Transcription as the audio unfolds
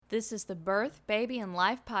This is the Birth, Baby, and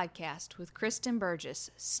Life podcast with Kristen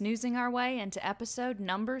Burgess, snoozing our way into episode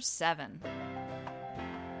number 7.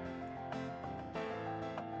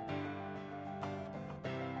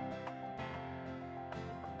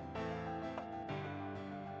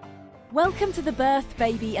 Welcome to the Birth,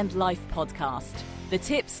 Baby, and Life podcast. The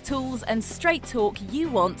tips, tools, and straight talk you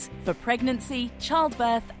want for pregnancy,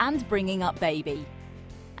 childbirth, and bringing up baby.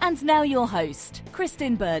 And now your host,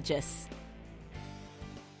 Kristen Burgess.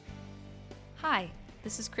 Hi,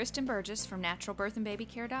 this is Kristen Burgess from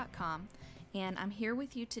naturalbirthandbabycare.com, and I'm here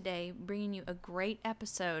with you today bringing you a great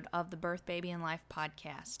episode of the Birth, Baby, and Life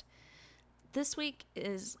podcast. This week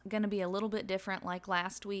is going to be a little bit different like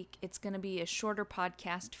last week. It's going to be a shorter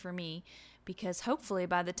podcast for me because hopefully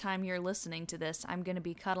by the time you're listening to this, I'm going to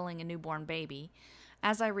be cuddling a newborn baby.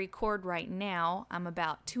 As I record right now, I'm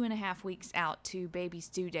about 2.5 weeks out to baby's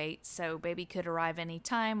due date, so baby could arrive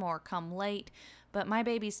anytime or come late, but my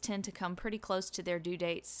babies tend to come pretty close to their due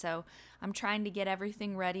dates, so I'm trying to get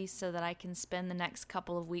everything ready so that I can spend the next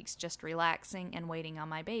couple of weeks just relaxing and waiting on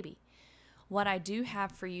my baby. What I do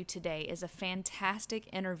have for you today is a fantastic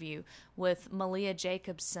interview with Malia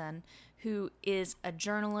Jacobson, who is a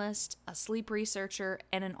journalist, a sleep researcher,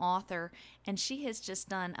 and an author, and she has just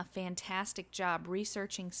done a fantastic job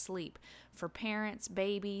researching sleep for parents,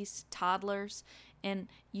 babies, toddlers, and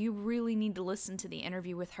you really need to listen to the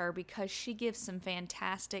interview with her because she gives some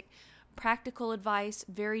fantastic practical advice,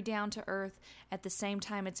 very down to earth. At the same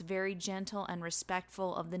time, it's very gentle and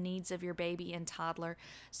respectful of the needs of your baby and toddler.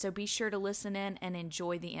 So be sure to listen in and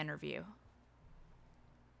enjoy the interview.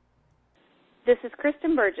 This is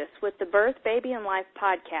Kristen Burgess with the Birth, Baby, and Life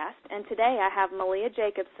podcast, and today I have Malia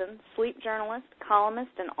Jacobson, sleep journalist,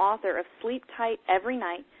 columnist, and author of Sleep Tight Every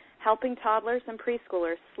Night, helping toddlers and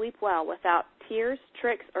preschoolers sleep well without tears,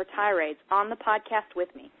 tricks, or tirades, on the podcast with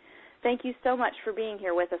me. Thank you so much for being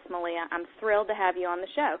here with us, Malia. I'm thrilled to have you on the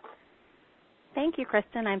show. Thank you,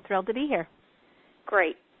 Kristen. I'm thrilled to be here.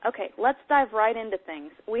 Great. Okay, let's dive right into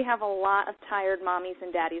things. We have a lot of tired mommies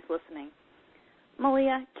and daddies listening.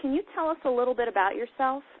 Malia, can you tell us a little bit about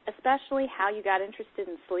yourself, especially how you got interested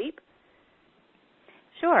in sleep?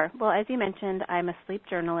 Sure. Well, as you mentioned, I'm a sleep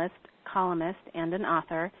journalist, columnist, and an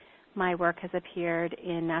author. My work has appeared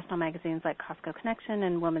in national magazines like Costco Connection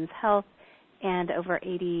and Women's Health, and over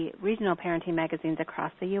 80 regional parenting magazines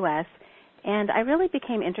across the U.S., and I really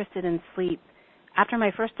became interested in sleep after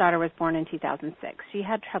my first daughter was born in 2006. She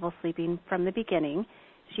had trouble sleeping from the beginning.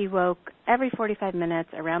 She woke every 45 minutes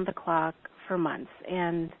around the clock for months,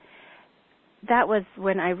 and that was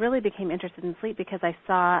when I really became interested in sleep because I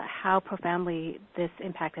saw how profoundly this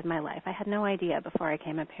impacted my life. I had no idea before I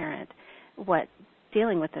became a parent what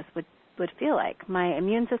dealing with this would feel like. My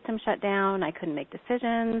immune system shut down. I couldn't make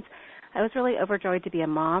decisions. I was really overjoyed to be a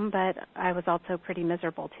mom, but I was also pretty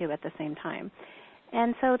miserable, too, at the same time.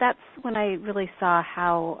 And so that's when I really saw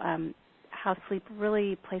how sleep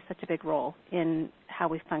really plays such a big role in how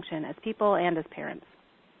we function as people and as parents.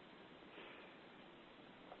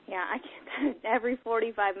 Yeah, I get that every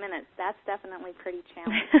 45 minutes. That's definitely pretty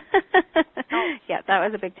challenging. Yeah, that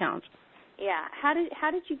was a big challenge. Yeah. How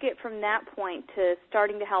did you get from that point to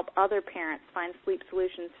starting to help other parents find sleep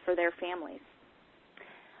solutions for their families?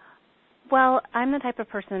 Well, I'm the type of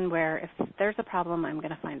person where if there's a problem, I'm going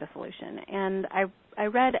to find a solution. And I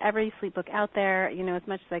read every sleep book out there, as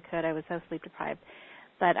much as I could. I was so sleep deprived.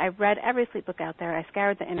 But I read every sleep book out there. I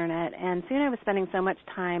scoured the internet, and soon I was spending so much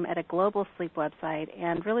time at a global sleep website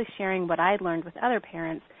and really sharing what I'd learned with other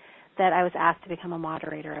parents that I was asked to become a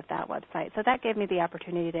moderator of that website. So that gave me the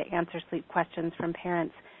opportunity to answer sleep questions from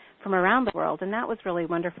parents from around the world, and that was really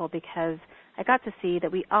wonderful because I got to see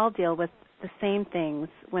that we all deal with the same things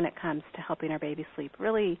when it comes to helping our baby sleep,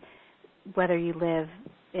 really, whether you live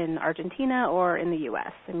in Argentina or in the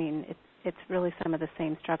U.S. I mean, it's really some of the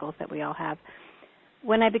same struggles that we all have.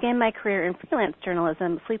 When I began my career in freelance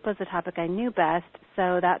journalism, sleep was the topic I knew best,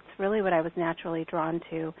 so that's really what I was naturally drawn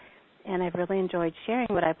to, and I've really enjoyed sharing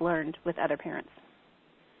what I've learned with other parents.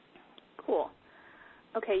 Cool.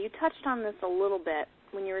 Okay, you touched on this a little bit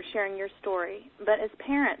when you were sharing your story, but as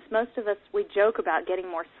parents, most of us, we joke about getting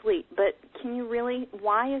more sleep, but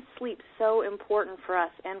why is sleep so important for us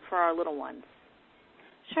and for our little ones?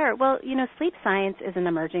 Sure. Well, sleep science is an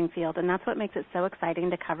emerging field, and that's what makes it so exciting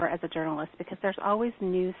to cover as a journalist because there's always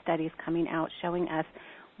new studies coming out showing us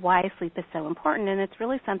why sleep is so important, and it's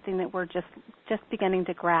really something that we're just beginning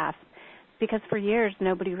to grasp because for years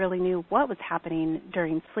nobody really knew what was happening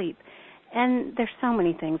during sleep. And there's so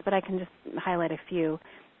many things, but I can just highlight a few.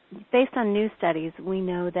 based on new studies, we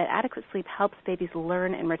know that adequate sleep helps babies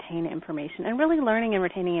learn and retain information. And really learning and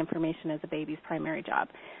retaining information is a baby's primary job.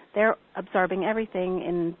 They're absorbing everything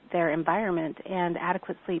in their environment, and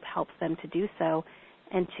adequate sleep helps them to do so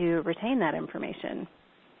and to retain that information.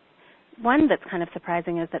 One that's kind of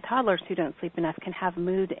surprising is that toddlers who don't sleep enough can have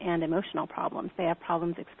mood and emotional problems. They have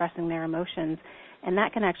problems expressing their emotions, and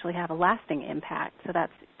that can actually have a lasting impact. So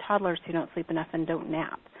that's toddlers who don't sleep enough and don't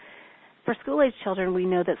nap. For school-age children, we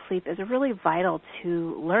know that sleep is really vital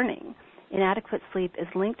to learning. Inadequate sleep is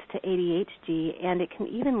linked to ADHD, and it can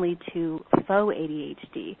even lead to faux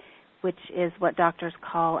ADHD, which is what doctors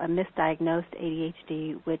call a misdiagnosed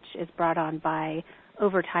ADHD, which is brought on by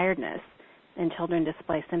overtiredness. And children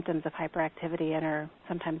display symptoms of hyperactivity and are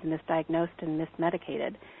sometimes misdiagnosed and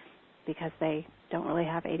mismedicated because they don't really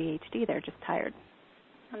have ADHD. They're just tired.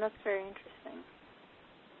 And that's very interesting.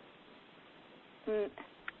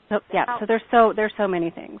 So there's so many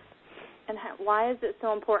things. And why is it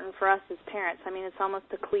so important for us as parents? I mean, it's almost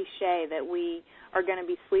a cliche that we are going to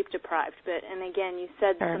be sleep deprived. And again, you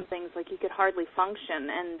said some things like you could hardly function,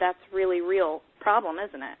 and that's really a real problem,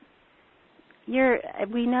 isn't it?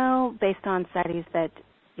 We know based on studies that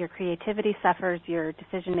your creativity suffers, your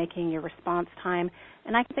decision-making, your response time,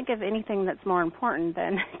 and I can think of anything that's more important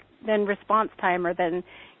than response time or than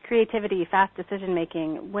creativity, fast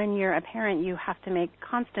decision-making. When you're a parent, you have to make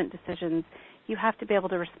constant decisions. You have to be able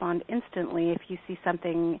to respond instantly if you see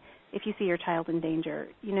something, if you see your child in danger.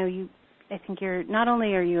 I think not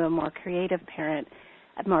only are you a more creative parent,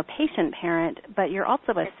 a more patient parent, but you're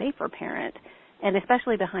also a safer parent. And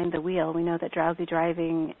especially behind the wheel, we know that drowsy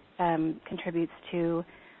driving contributes to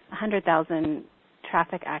 100,000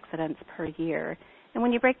 traffic accidents per year. And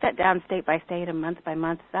when you break that down state by state and month by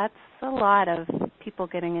month, that's a lot of people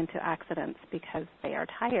getting into accidents because they are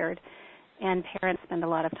tired, and parents spend a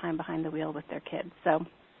lot of time behind the wheel with their kids. So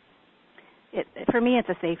for me, it's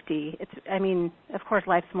a safety. Of course,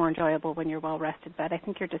 life's more enjoyable when you're well-rested, but I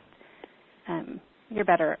think you're just you're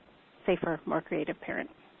better, safer, more creative parent.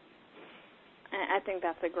 I think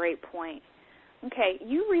that's a great point. Okay,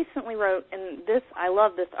 you recently wrote, and I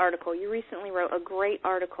love this article, you recently wrote a great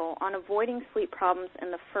article on avoiding sleep problems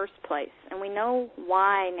in the first place. And we know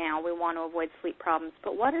why now we want to avoid sleep problems,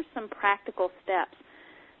 but what are some practical steps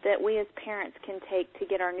that we as parents can take to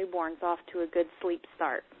get our newborns off to a good sleep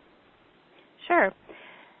start? Sure.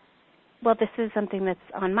 Well, this is something that's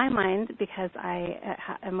on my mind because I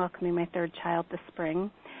am welcoming my third child this spring.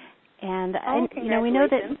 And we know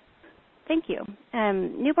that. Thank you.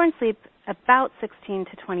 Newborn sleep about 16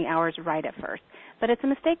 to 20 hours right at first, but it's a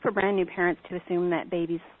mistake for brand new parents to assume that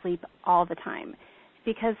babies sleep all the time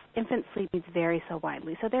because infant sleep needs vary so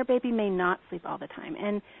widely. So their baby may not sleep all the time.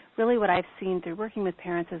 And really what I've seen through working with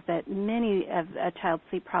parents is that many of a child's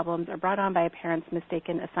sleep problems are brought on by a parent's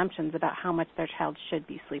mistaken assumptions about how much their child should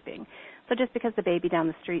be sleeping. So just because the baby down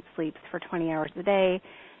the street sleeps for 20 hours a day,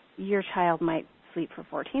 your child might sleep for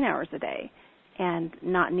 14 hours a day and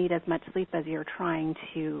not need as much sleep as you're trying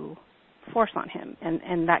to force on him,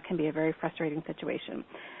 and that can be a very frustrating situation.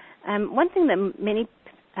 One thing that many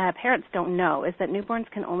parents don't know is that newborns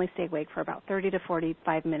can only stay awake for about 30 to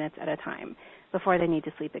 45 minutes at a time before they need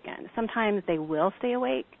to sleep again. Sometimes they will stay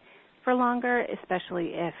awake for longer,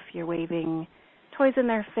 especially if you're waving toys in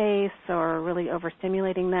their face or really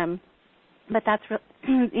overstimulating them. But that's,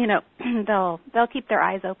 they'll keep their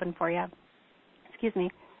eyes open for you. Excuse me.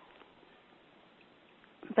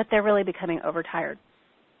 But they're really becoming overtired.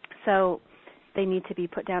 So they need to be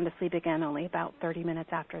put down to sleep again only about 30 minutes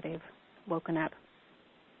after they've woken up.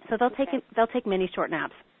 So they'll take many short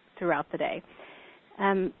naps throughout the day.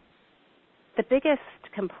 The biggest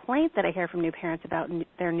complaint that I hear from new parents about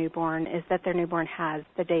their newborn is that their newborn has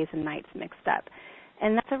the days and nights mixed up.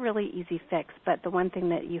 And that's a really easy fix, but the one thing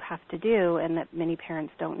that you have to do and that many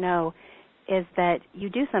parents don't know is that you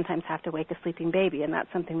do sometimes have to wake a sleeping baby, and that's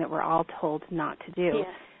something that we're all told not to do.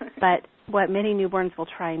 Yes. But what many newborns will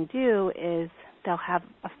try and do is they'll have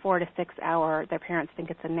a 4 to 6 hour, their parents think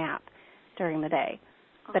it's a nap during the day.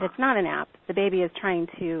 But it's not a nap. The baby is trying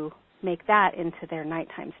to make that into their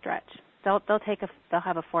nighttime stretch. They'll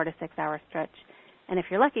have a 4 to 6 hour stretch, and if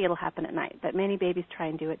you're lucky, it'll happen at night. But many babies try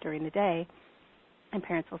and do it during the day, and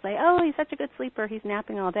parents will say, "Oh, he's such a good sleeper. He's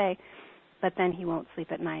napping all day," but then he won't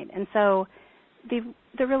sleep at night. And so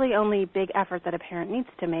the really only big effort that a parent needs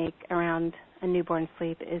to make around a newborn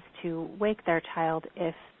sleep is to wake their child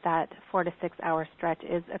if that 4 to 6 hour stretch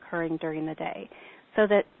is occurring during the day, so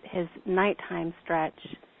that his nighttime stretch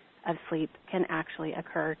of sleep can actually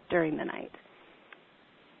occur during the night.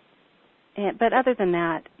 But other than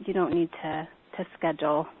that, you don't need to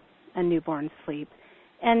schedule a newborn sleep.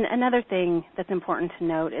 And another thing that's important to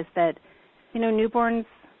note is that, newborns,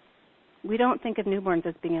 we don't think of newborns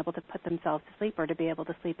as being able to put themselves to sleep or to be able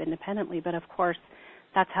to sleep independently, but of course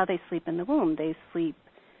that's how they sleep in the womb. They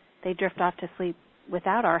drift off to sleep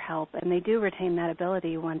without our help, and they do retain that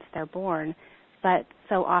ability once they're born. But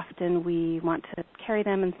so often we want to carry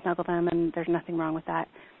them and snuggle them, and there's nothing wrong with that.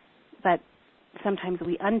 But sometimes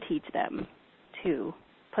we unteach them to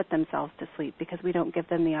put themselves to sleep because we don't give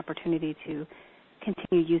them the opportunity to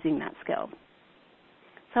continue using that skill.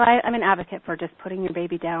 So I'm an advocate for just putting your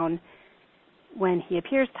baby down when he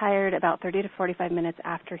appears tired, about 30 to 45 minutes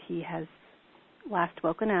after he has last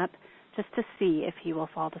woken up, just to see if he will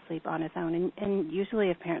fall to sleep on his own. And usually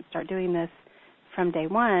if parents start doing this from day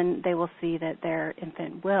one, they will see that their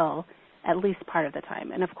infant will at least part of the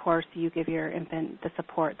time. And, of course, you give your infant the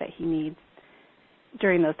support that he needs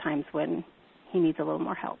during those times when he needs a little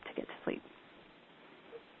more help to get to sleep.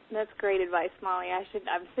 That's great advice, Molly.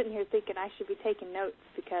 I'm sitting here thinking I should be taking notes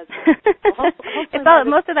because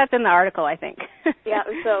most of that's in the article, I think. Yeah.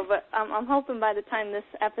 But I'm hoping by the time this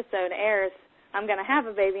episode airs, I'm going to have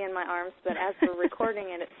a baby in my arms. But as we're recording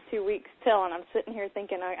it, it's 2 weeks till, and I'm sitting here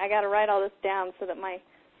thinking I got to write all this down so that my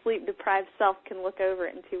sleep-deprived self can look over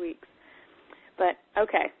it in 2 weeks. But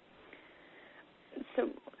okay. So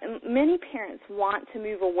many parents want to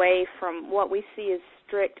move away from what we see as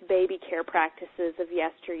strict baby care practices of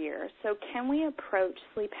yesteryear. So can we approach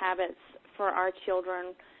sleep habits for our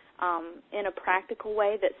children in a practical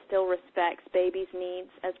way that still respects baby's needs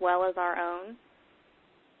as well as our own?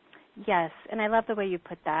 Yes, and I love the way you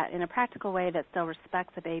put that, in a practical way that still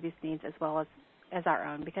respects the baby's needs as well as our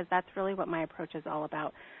own, because that's really what my approach is all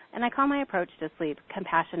about. And I call my approach to sleep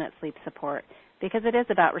compassionate sleep support, because it is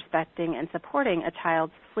about respecting and supporting a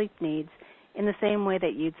child's sleep needs in the same way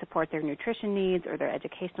that you'd support their nutrition needs or their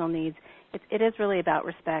educational needs. It is really about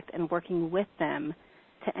respect and working with them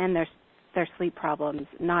to end their sleep problems,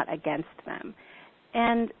 not against them.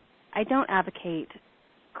 And I don't advocate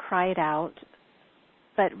cry it out,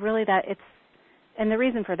 but really and the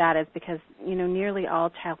reason for that is because, nearly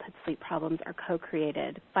all childhood sleep problems are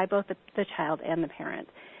co-created by both the child and the parent.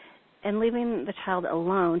 And leaving the child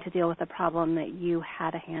alone to deal with a problem that you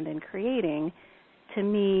had a hand in creating, to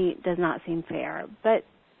me, does not seem fair. But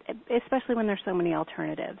especially when there's so many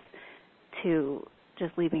alternatives to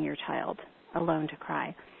just leaving your child alone to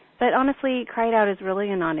cry. But honestly, cry it out is really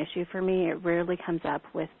a non-issue for me. It rarely comes up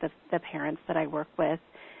with the parents that I work with,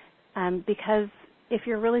 because if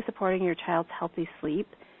you're really supporting your child's healthy sleep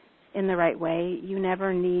in the right way, you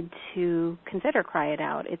never need to consider cry it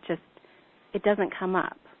out. It doesn't come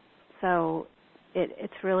up. So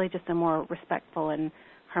it's really just a more respectful and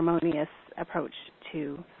harmonious approach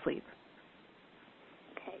to sleep.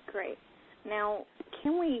 Okay, great. Now,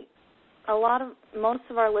 most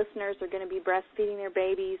of our listeners are going to be breastfeeding their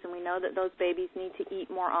babies, and we know that those babies need to eat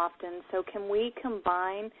more often. So can we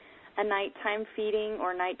combine a nighttime feeding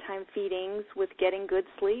or nighttime feedings with getting good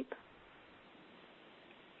sleep?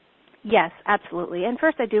 Yes, absolutely. And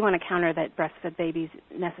first, I do want to counter that breastfed babies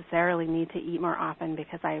necessarily need to eat more often,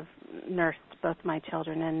 because I've nursed both my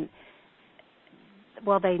children, and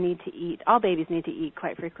they need to eat. All babies need to eat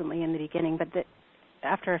quite frequently in the beginning, but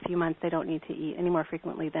after a few months, they don't need to eat any more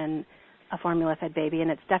frequently than a formula-fed baby. And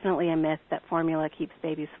it's definitely a myth that formula keeps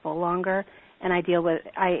babies full longer. And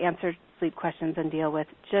I answer sleep questions and deal with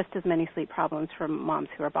just as many sleep problems from moms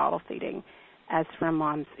who are bottle feeding as from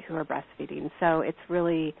moms who are breastfeeding. So it's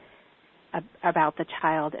really about the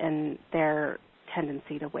child and their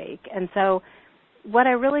tendency to wake. And so what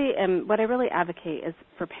I really advocate is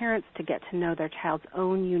for parents to get to know their child's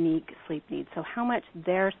own unique sleep needs. So how much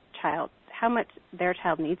their child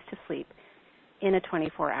needs to sleep in a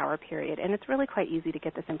 24-hour period. And it's really quite easy to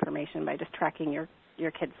get this information by just tracking your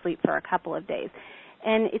kid's sleep for a couple of days.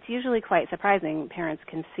 And it's usually quite surprising. Parents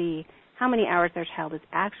can see how many hours their child is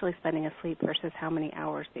actually spending asleep versus how many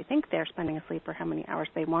hours they think they're spending asleep or how many hours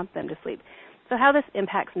they want them to sleep. So how this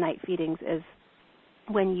impacts night feedings is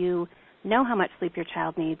when you know how much sleep your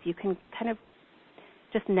child needs, you can kind of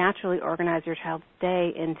just naturally organize your child's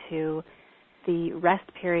day into the rest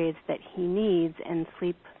periods that he needs, and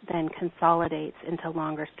sleep then consolidates into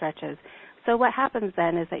longer stretches. So what happens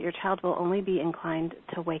then is that your child will only be inclined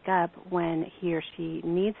to wake up when he or she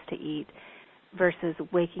needs to eat versus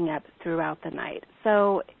waking up throughout the night.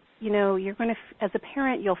 So, you're going to, as a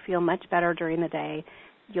parent, you'll feel much better during the day.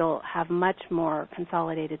 You'll have much more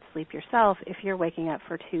consolidated sleep yourself if you're waking up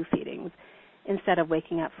for 2 feedings instead of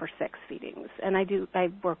waking up for 6 feedings. And I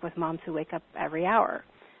work with moms who wake up every hour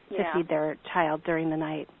to feed their child during the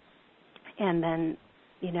night. And then,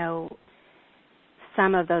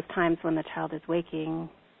 some of those times when the child is waking,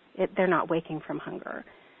 they're not waking from hunger,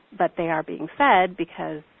 but they are being fed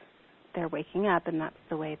because they're waking up, and that's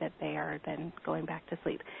the way that they are then going back to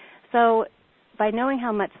sleep. So by knowing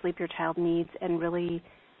how much sleep your child needs and really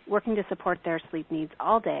working to support their sleep needs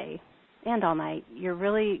all day and all night, you're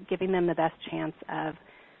really giving them the best chance of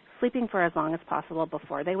sleeping for as long as possible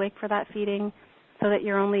before they wake for that feeding, so that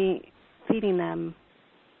you're only feeding them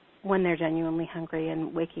when they're genuinely hungry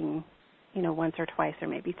and waking, once or twice or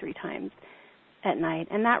maybe 3 times at night.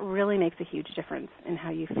 And that really makes a huge difference in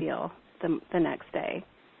how you feel the next day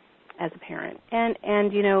as a parent. And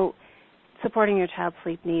supporting your child's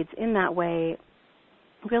sleep needs in that way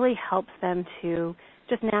really helps them to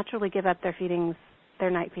just naturally give up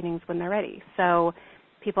their night feedings when they're ready. So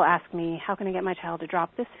people ask me, how can I get my child to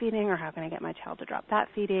drop this feeding, or how can I get my child to drop that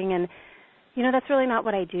feeding? And, that's really not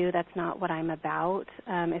what I do. That's not what I'm about.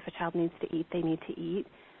 If a child needs to eat, they need to eat.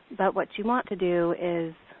 But what you want to do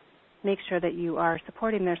is make sure that you are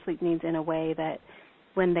supporting their sleep needs in a way that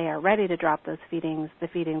when they are ready to drop those feedings, the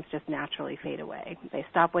feedings just naturally fade away. They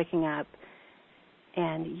stop waking up,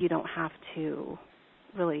 and you don't have to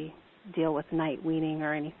really deal with night weaning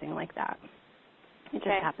or anything like that. It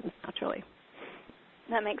just happens naturally.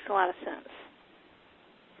 That makes a lot of sense.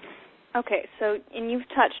 Okay, so, and you've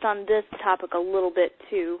touched on this topic a little bit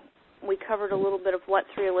too. We covered a little bit of what's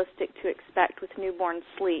realistic to expect with newborn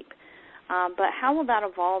sleep. But how will that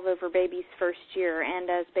evolve over baby's first year and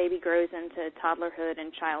as baby grows into toddlerhood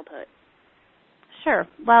and childhood? Sure.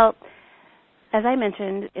 Well, as I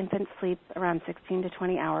mentioned, infants sleep around 16 to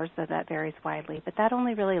 20 hours, though that varies widely. But that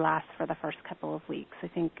only really lasts for the first couple of weeks. I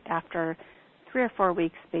think after 3 or 4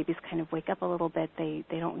 weeks, babies kind of wake up a little bit. They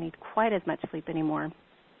don't need quite as much sleep anymore.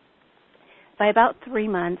 By about 3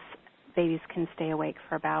 months, babies can stay awake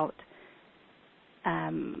for about,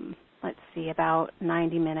 about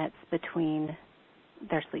 90 minutes between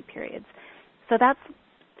their sleep periods. So that's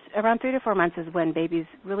around 3 to 4 months is when babies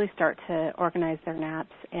really start to organize their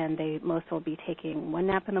naps, and most will be taking 1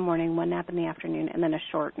 nap in the morning, 1 nap in the afternoon, and then a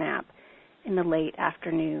short nap in the late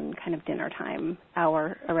afternoon, kind of dinner time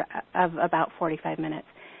hour of about 45 minutes.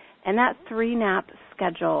 And that 3-nap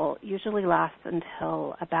schedule usually lasts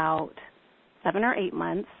until about 7 or 8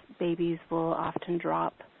 months. Babies will often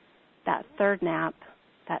drop that 3rd nap,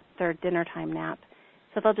 that 3rd dinner time nap.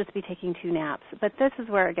 So they'll just be taking 2 naps. But this is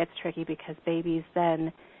where it gets tricky, because babies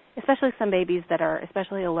then, especially some babies that are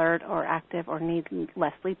especially alert or active or need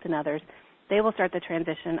less sleep than others, they will start the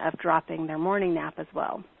transition of dropping their morning nap as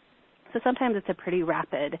well. So sometimes it's a pretty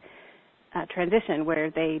rapid transition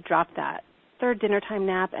where they drop that 3rd dinner time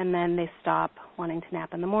nap and then they stop wanting to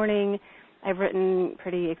nap in the morning. I've written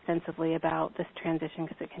pretty extensively about this transition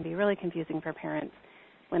because it can be really confusing for parents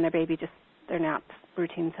when their nap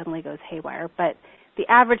routine suddenly goes haywire. But the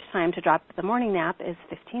average time to drop the morning nap is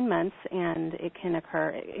 15 months, and it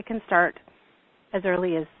can start as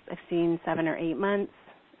early as I've seen 7 or 8 months,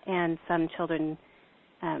 and some children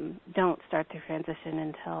don't start their transition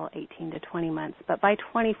until 18 to 20 months. But by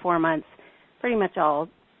 24 months, pretty much all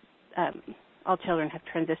children have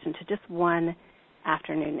transitioned to just 1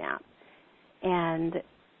 afternoon nap. And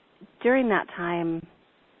during that time,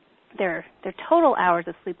 their total hours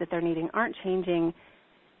of sleep that they're needing aren't changing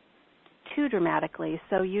too dramatically.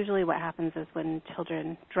 So usually what happens is when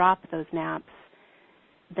children drop those naps,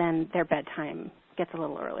 then their bedtime gets a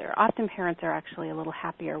little earlier. Often parents are actually a little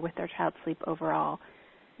happier with their child's sleep overall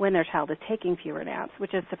when their child is taking fewer naps,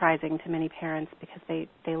 which is surprising to many parents because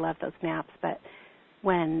they love those naps. But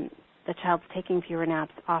when the child's taking fewer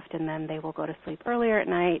naps, often then they will go to sleep earlier at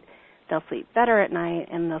night, they'll sleep better at night,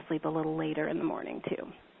 and they'll sleep a little later in the morning too.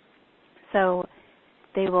 So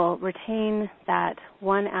they will retain that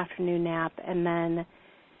 1 afternoon nap and then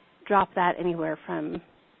drop that anywhere from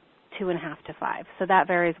 2.5 to 5. So that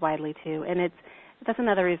varies widely too. And that's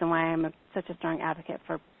another reason why I'm such a strong advocate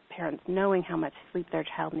for parents knowing how much sleep their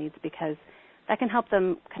child needs, because that can help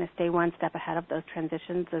them kind of stay one step ahead of those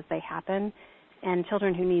transitions as they happen. And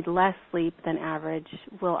children who need less sleep than average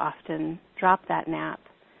will often drop that nap,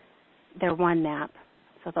 their 1 nap,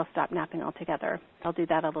 so they'll stop napping altogether. They'll do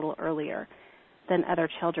that a little earlier than other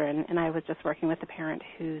children. And I was just working with a parent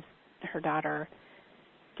her daughter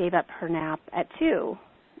gave up her nap at 2,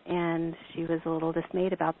 and she was a little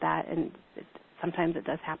dismayed about that, and sometimes it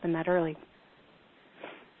does happen that early.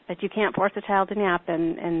 But you can't force a child to nap,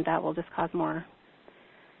 and that will just cause more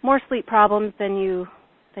sleep problems than you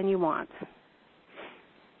want.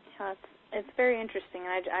 Yeah, it's very interesting.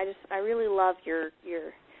 I really love your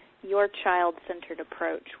child-centered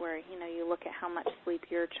approach, where you look at how much sleep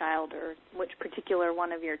your child or which particular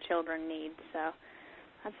one of your children needs. So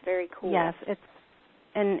that's very cool. Yes,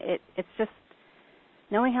 it's just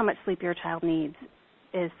knowing how much sleep your child needs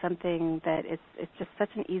is something that it's just such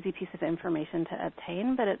an easy piece of information to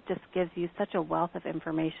obtain, but it just gives you such a wealth of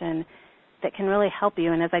information that can really help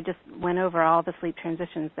you. And as I just went over all the sleep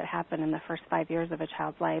transitions that happen in the first 5 years of a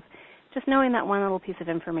child's life, just knowing that one little piece of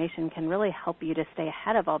information can really help you to stay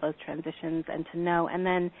ahead of all those transitions and to know. And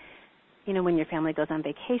then, when your family goes on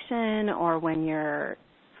vacation or when your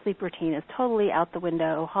sleep routine is totally out the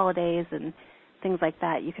window, holidays and things like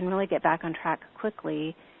that, you can really get back on track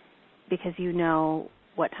quickly because you know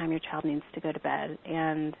what time your child needs to go to bed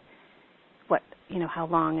and how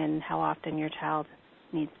long and how often your child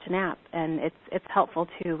needs to nap. And it's helpful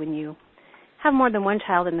too when you have more than one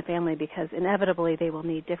child in the family because inevitably they will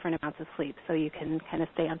need different amounts of sleep, so you can kind of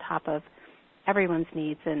stay on top of everyone's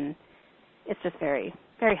needs, and it's just very,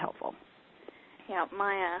 very helpful. Yeah,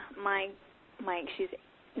 my she's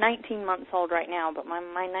 19 months old right now, but my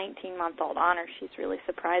 19-month-old Honor, she's really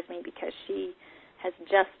surprised me because she has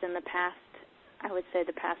just in the past, I would say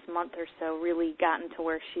the past month or so, really gotten to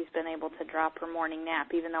where she's been able to drop her morning nap,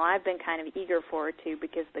 even though I've been kind of eager for her to,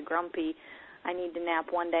 because the grumpy, I need to nap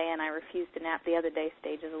one day and I refuse to nap the other day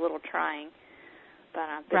stage is a little trying.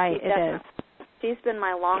 But right, it is. She's been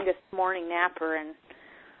my longest morning napper, and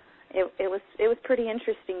it was pretty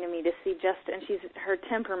interesting to me to see and her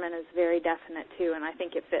temperament is very definite too, and I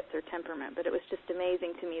think it fits her temperament, but it was just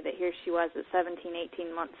amazing to me that here she was at 17,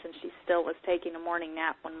 18 months and she still was taking a morning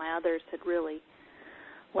nap when my others had really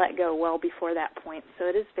let go well before that point. So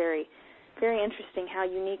it is very, very interesting how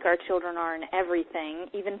unique our children are in everything,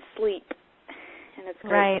 even sleep. And it's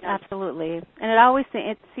great. Right, absolutely. And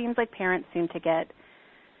it seems like parents seem to get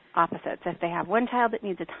opposites. If they have one child that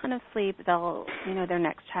needs a ton of sleep, their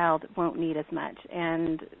next child won't need as much.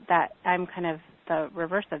 And that I'm kind of the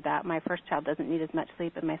reverse of that. My first child doesn't need as much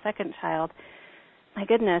sleep, and my second child, my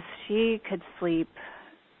goodness, she could sleep.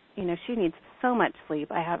 She needs so much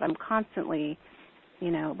sleep. I'm constantly,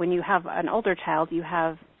 when you have an older child, you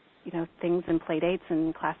have, things and play dates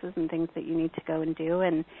and classes and things that you need to go and do,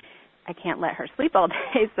 and I can't let her sleep all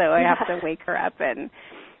day, so I have to wake her up, and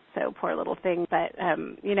so poor little thing. But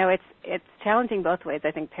it's challenging both ways.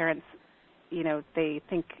 I think parents, they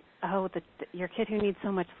think, your kid who needs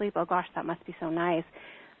so much sleep, oh gosh, that must be so nice.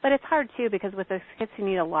 But it's hard too, because with those kids who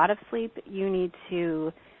need a lot of sleep, you need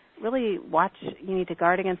to really watch. You need to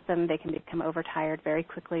guard against them. They can become overtired very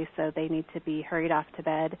quickly, so they need to be hurried off to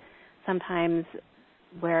bed. Sometimes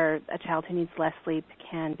where a child who needs less sleep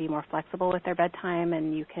can be more flexible with their bedtime,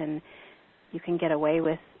 and you can get away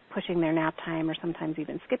with pushing their nap time or sometimes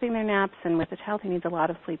even skipping their naps. And with a child who needs a lot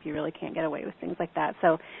of sleep, you really can't get away with things like that.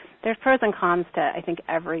 So there's pros and cons to, I think,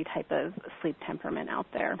 every type of sleep temperament out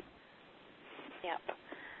there.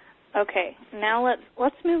 Yep. Okay, now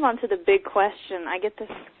let's move on to the big question. I get this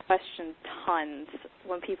question tons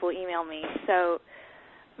when people email me. So,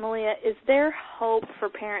 Malia, is there hope for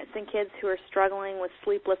parents and kids who are struggling with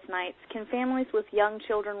sleepless nights? Can families with young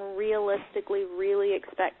children realistically really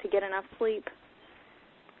expect to get enough sleep?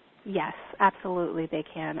 Yes, absolutely they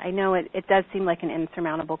can. I know it does seem like an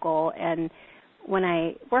insurmountable goal, and when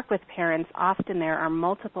I work with parents, often there are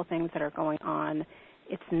multiple things that are going on.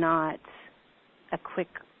 It's not a quick,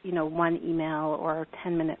 one email or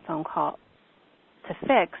 10-minute phone call to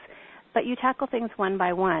fix, but you tackle things one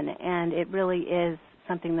by one, and it really is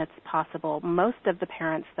something that's possible. Most of the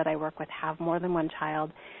parents that I work with have more than one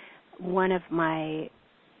child. One of my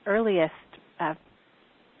earliest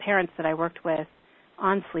parents that I worked with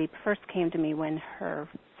on sleep first came to me when her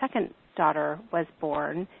second daughter was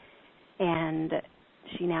born, and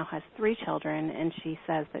she now has 3 children, and she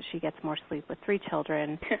says that she gets more sleep with 3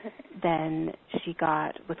 children than she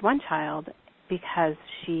got with one child because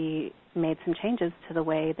she made some changes to the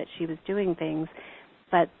way that she was doing things.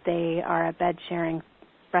 But they are a bed-sharing,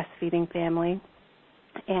 breastfeeding family,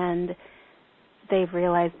 and they've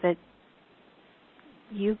realized that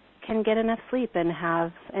you can get enough sleep and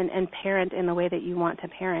have and parent in the way that you want to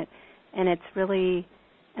parent. And it's really,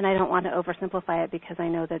 and I don't want to oversimplify it because I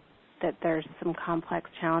know that there's some complex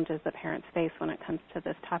challenges that parents face when it comes to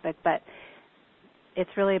this topic, but it's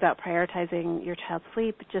really about prioritizing your child's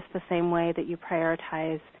sleep just the same way that you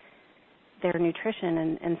prioritize their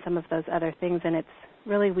nutrition and some of those other things. And it's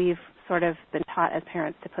really, we've sort of been taught as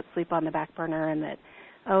parents to put sleep on the back burner and that,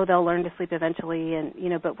 they'll learn to sleep eventually, and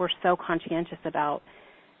but we're so conscientious about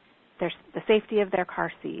the safety of their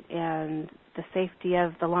car seat and the safety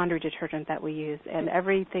of the laundry detergent that we use and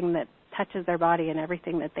everything that touches their body and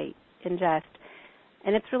everything that they ingest.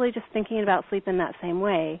 And it's really just thinking about sleep in that same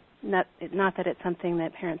way. Not that it's something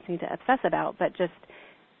that parents need to obsess about, but just,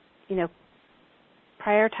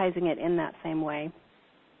 prioritizing it in that same way.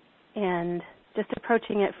 And just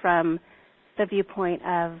approaching it from the viewpoint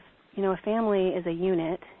of a family is a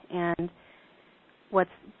unit, and what's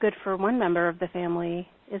good for one member of the family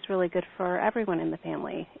is really good for everyone in the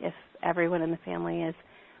family. If everyone in the family is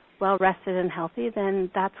well rested and healthy, then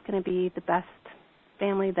that's going to be the best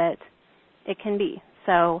family that it can be.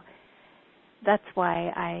 So that's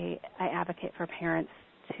why I advocate for parents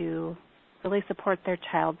to really support their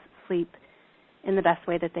child's sleep in the best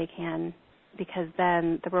way that they can, because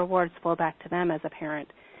then the rewards flow back to them as a parent.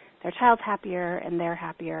 Their child's happier and they're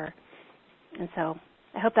happier. And so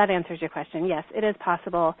I hope that answers your question. Yes, it is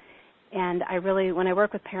possible. And when I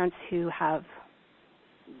work with parents who have,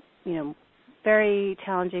 very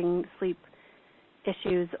challenging sleep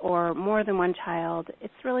issues or more than one child,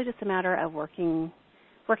 it's really just a matter of working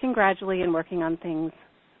gradually and working on things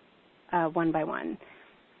one by one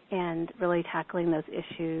and really tackling those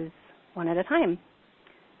issues one at a time.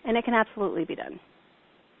 And it can absolutely be done.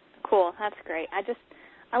 Cool. That's great.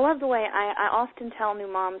 I love the way I often tell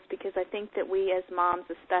new moms, because I think that we as moms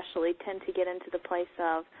especially tend to get into the place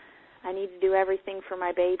of, I need to do everything for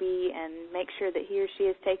my baby and make sure that he or she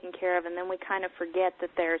is taken care of, and then we kind of forget that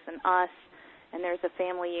there's an us and there's a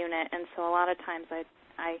family unit. And so a lot of times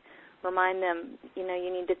I remind them, you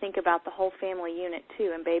need to think about the whole family unit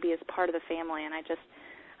too, and baby is part of the family. And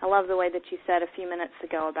I love the way that you said a few minutes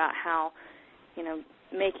ago about how,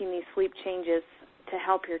 making these sleep changes to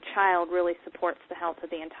help your child really supports the health of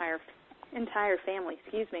the entire family.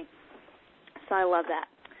 So I love that.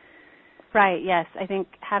 Right, yes. I think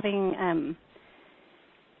having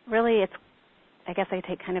really I guess I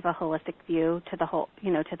take kind of a holistic view to the whole,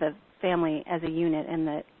 to the family as a unit, and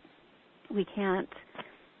that we can't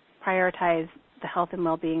prioritize the health and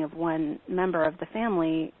well-being of one member of the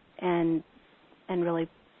family and really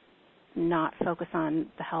not focus on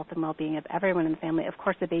the health and well-being of everyone in the family. Of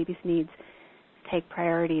course, the baby's needs take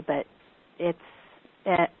priority, but it's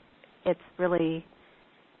really,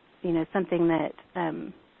 something that,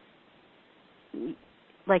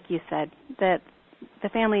 like you said, that the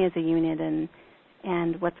family is a unit,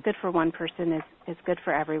 and what's good for one person is good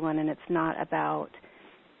for everyone, and it's not about,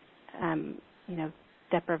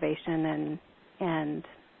 deprivation and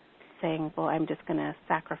saying, well, I'm just going to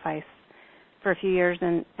sacrifice for a few years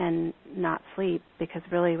and not sleep, because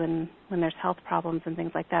really when there's health problems and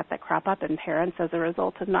things like that crop up in parents as a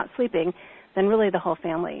result of not sleeping, then really the whole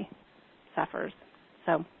family suffers.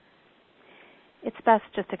 So it's best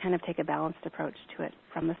just to kind of take a balanced approach to it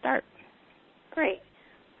from the start. Great.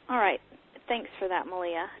 All right. Thanks for that,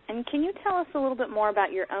 Malia. And can you tell us a little bit more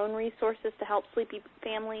about your own resources to help sleepy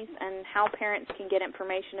families and how parents can get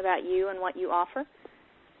information about you and what you offer?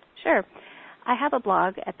 Sure. I have a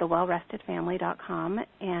blog at thewellrestedfamily.com,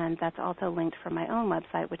 and that's also linked from my own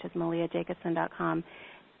website, which is maliajacobson.com.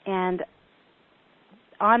 And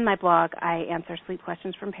on my blog, I answer sleep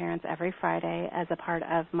questions from parents every Friday as a part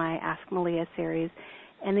of my Ask Malia series.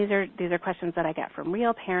 And these are questions that I get from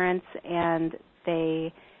real parents, and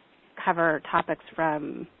they cover topics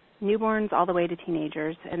from newborns all the way to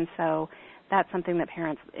teenagers. And so that's something that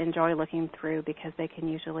parents enjoy looking through, because they can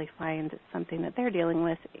usually find something that they're dealing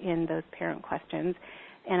with in those parent questions.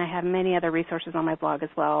 And I have many other resources on my blog as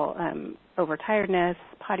well, overtiredness,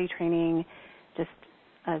 potty training, just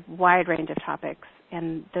a wide range of topics.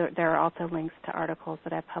 And there are also links to articles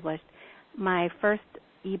that I've published. My first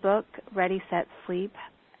ebook, Ready, Set, Sleep,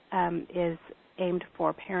 is aimed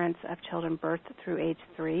for parents of children birth through age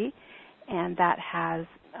 3, and that has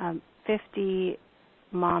 50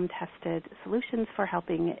 mom-tested solutions for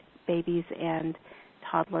helping babies and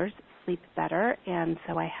toddlers sleep better. And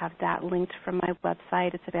so I have that linked from my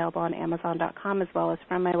website. It's available on Amazon.com as well as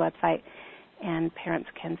from my website, and parents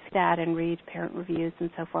can see that and read parent reviews and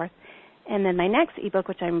so forth. And then my next ebook,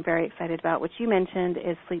 which I'm very excited about, which you mentioned,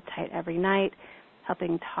 is Sleep Tight Every Night,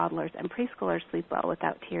 helping toddlers and preschoolers sleep well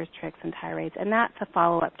without tears, tricks, and tirades. And that's a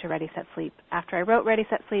follow-up to Ready, Set, Sleep. After I wrote Ready,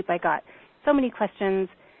 Set, Sleep, I got so many questions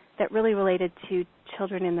that really related to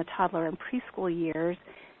children in the toddler and preschool years,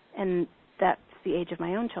 and that's the age of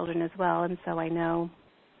my own children as well. And so I know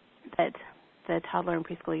that the toddler and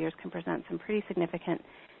preschool years can present some pretty significant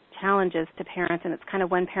challenges to parents, and it's kind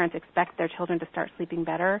of when parents expect their children to start sleeping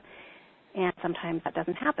better, and sometimes that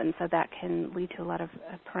doesn't happen, so that can lead to a lot of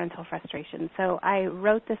parental frustration. So I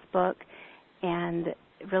wrote this book and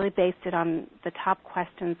really based it on the top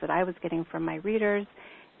questions that I was getting from my readers,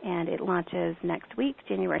 and it launches next week,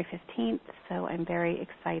 January 15th, so I'm very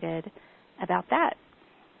excited about that.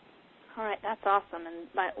 All right, that's awesome.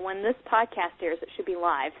 And when this podcast airs, it should be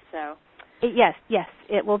live, so. Yes,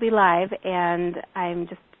 it will be live, and I'm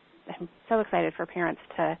so excited for parents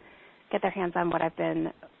to get their hands on what I've been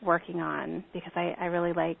working on, because I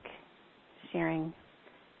really like sharing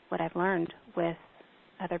what I've learned with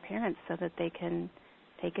other parents so that they can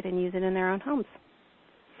take it and use it in their own homes.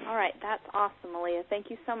 All right, that's awesome, Malia. Thank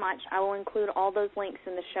you so much. I will include all those links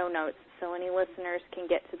in the show notes so any listeners can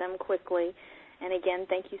get to them quickly. And again,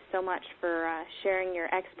 thank you so much for sharing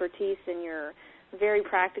your expertise and your very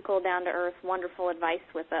practical, down-to-earth, wonderful advice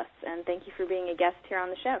with us. And thank you for being a guest here on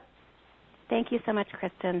the show. Thank you so much,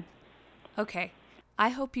 Kristen. Okay, I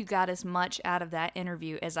hope you got as much out of that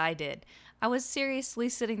interview as I did. I was seriously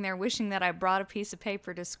sitting there wishing that I brought a piece of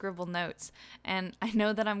paper to scribble notes, and I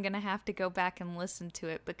know that I'm going to have to go back and listen to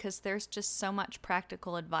it because there's just so much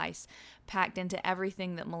practical advice packed into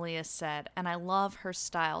everything that Malia said, and I love her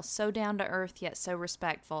style, so down to earth yet so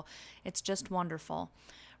respectful. It's just wonderful.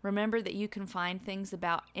 Remember that you can find things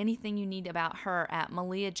about anything you need about her at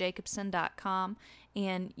maliajacobson.com,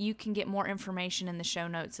 and you can get more information in the show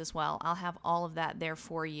notes as well. I'll have all of that there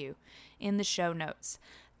for you in the show notes.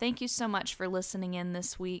 Thank you so much for listening in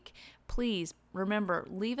this week. Please remember,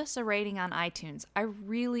 leave us a rating on iTunes. I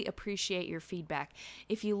really appreciate your feedback.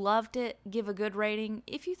 If you loved it, give a good rating.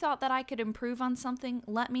 If you thought that I could improve on something,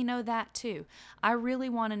 let me know that too. I really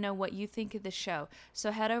want to know what you think of the show. So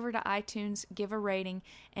head over to iTunes, give a rating.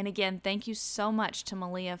 And again, thank you so much to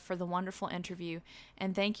Malia for the wonderful interview.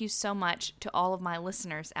 And thank you so much to all of my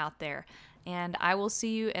listeners out there. And I will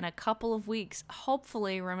see you in a couple of weeks.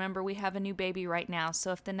 Hopefully, remember, we have a new baby right now,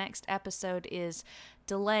 so if the next episode is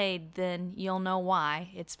delayed, then you'll know why.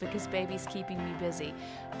 It's because baby's keeping me busy.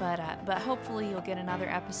 But hopefully you'll get another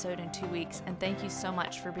episode in 2 weeks, and thank you so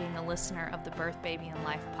much for being a listener of the Birth, Baby, and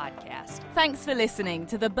Life podcast. Thanks for listening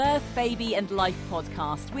to the Birth, Baby, and Life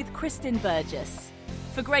podcast with Kristen Burgess.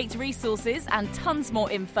 For great resources and tons more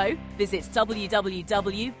info, visit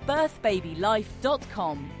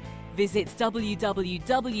www.birthbabylife.com. Visit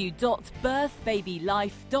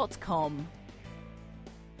www.birthbabylife.com.